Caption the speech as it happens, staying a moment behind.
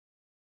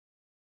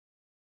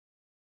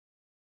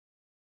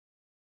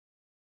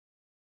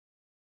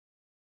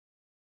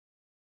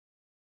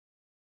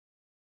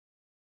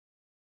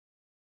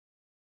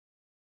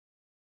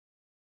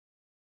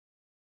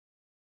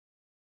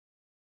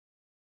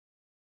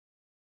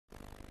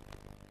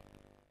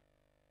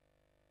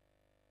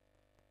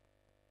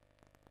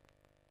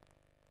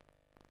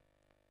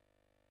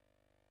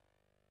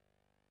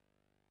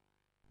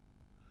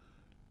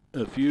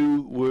A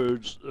few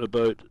words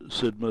about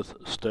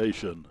Sidmouth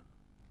Station.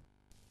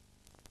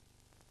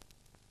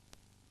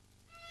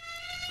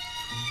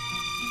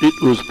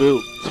 It was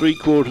built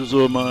 3/4 of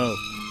a mile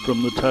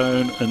from the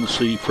town and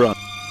sea front.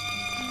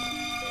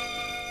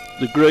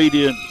 The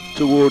gradient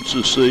towards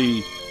the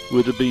sea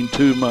would have been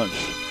too much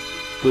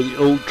for the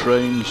old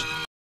trains.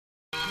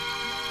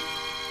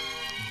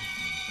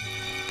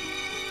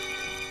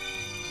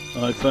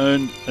 I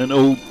found an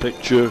old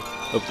picture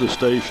of the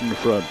station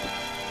front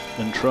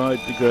and tried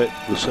to get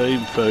the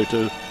same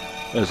photo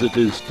as it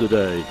is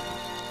today.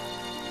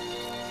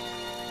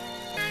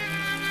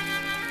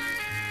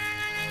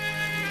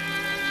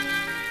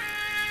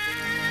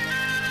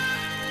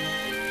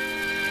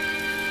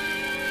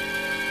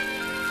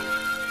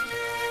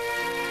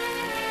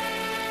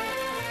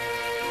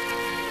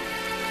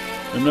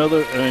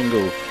 Another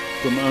angle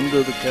from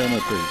under the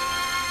canopy.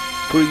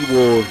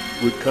 Pre-war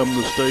would come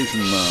the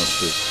station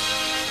master,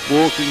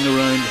 walking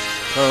around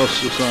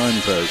past the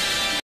signposts,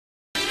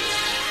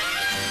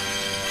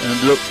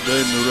 and looked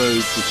down the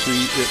road to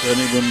see if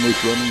anyone was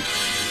running.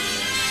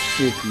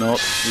 If not,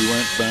 he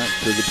went back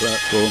to the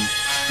platform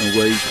and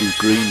waved his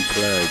green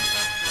flag.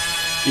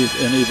 If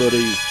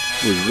anybody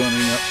was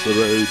running up the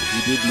road,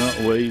 he did not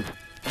wave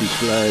his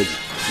flag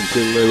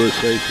until they were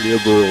safely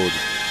aboard.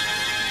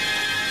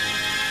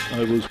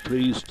 I was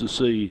pleased to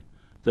see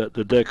that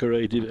the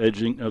decorative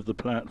edging of the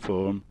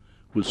platform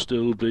was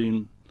still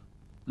being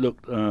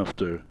looked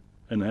after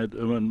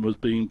and was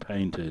being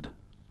painted.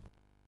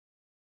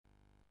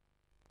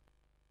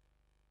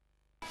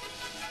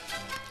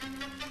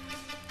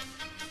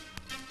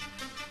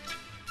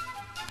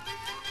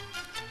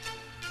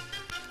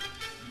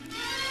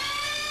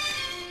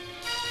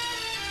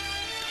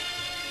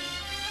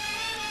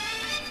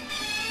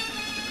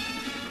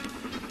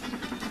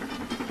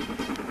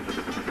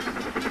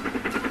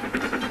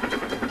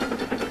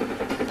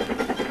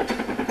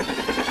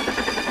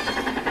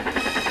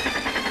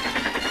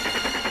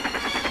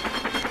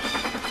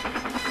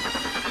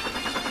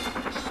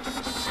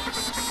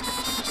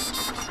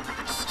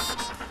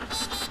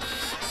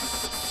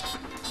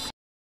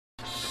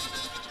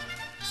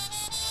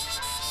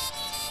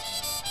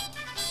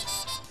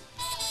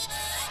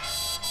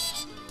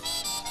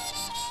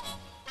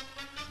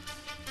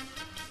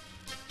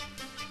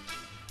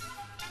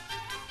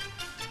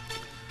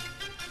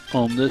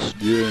 On this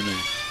journey,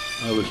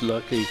 I was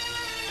lucky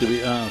to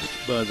be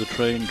asked by the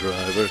train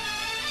driver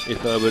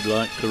if I would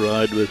like to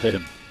ride with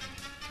him.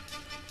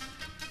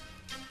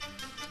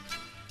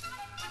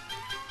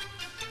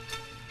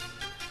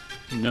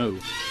 No,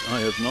 I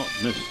have not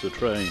missed the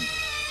train.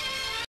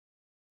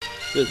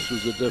 This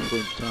was a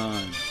different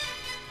time.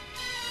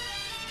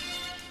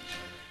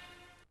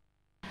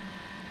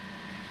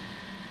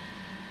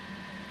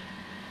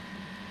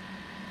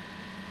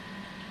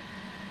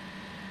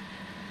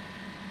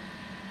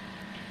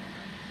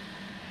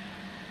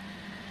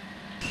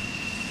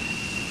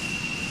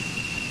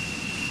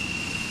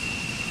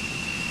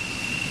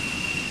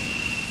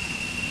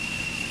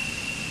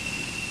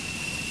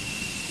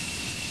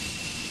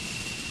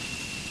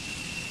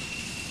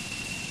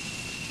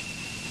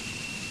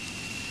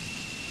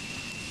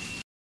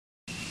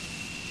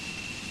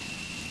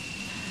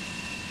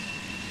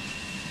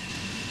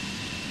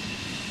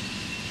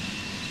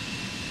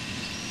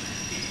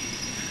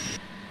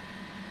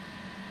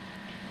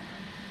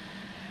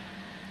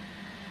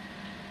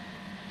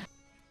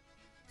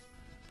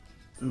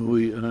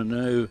 We are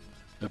now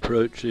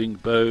approaching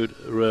Devon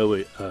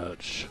Railway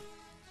Arch,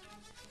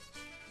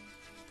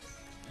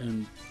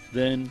 and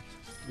then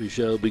we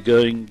shall be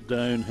going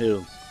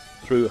downhill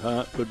through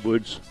Hertford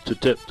Woods to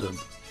Tipton.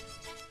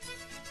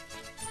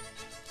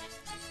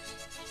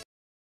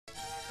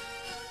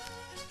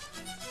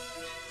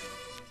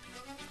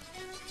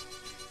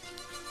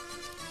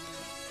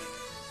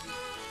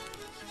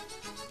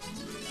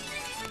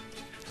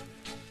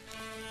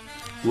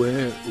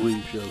 Where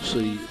we shall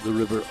see the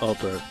River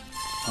Otter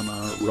on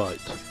our right.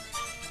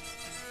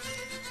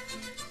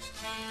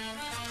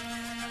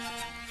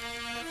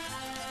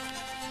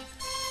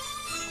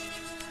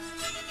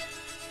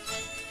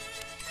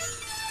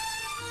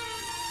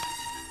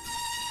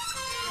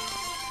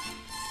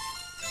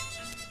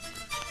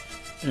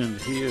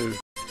 And here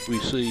we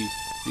see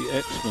the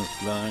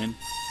Exmouth line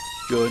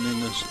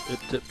joining us at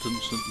Tipton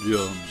St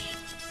John's.